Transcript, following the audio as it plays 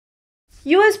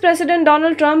US President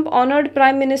Donald Trump honored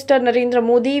Prime Minister Narendra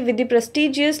Modi with the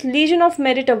prestigious Legion of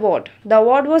Merit Award. The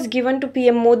award was given to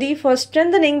PM Modi for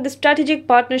strengthening the strategic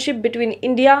partnership between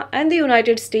India and the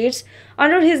United States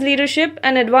under his leadership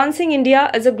and advancing India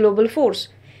as a global force.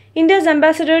 India's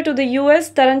ambassador to the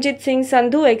US, Taranjit Singh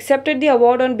Sandhu, accepted the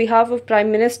award on behalf of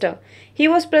Prime Minister. He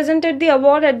was presented the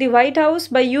award at the White House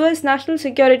by US National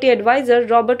Security Advisor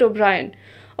Robert O'Brien.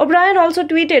 O'Brien also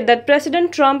tweeted that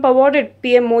President Trump awarded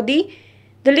PM Modi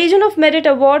the Legion of Merit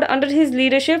Award under his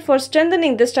leadership for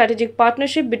strengthening the strategic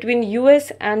partnership between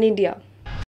US and India.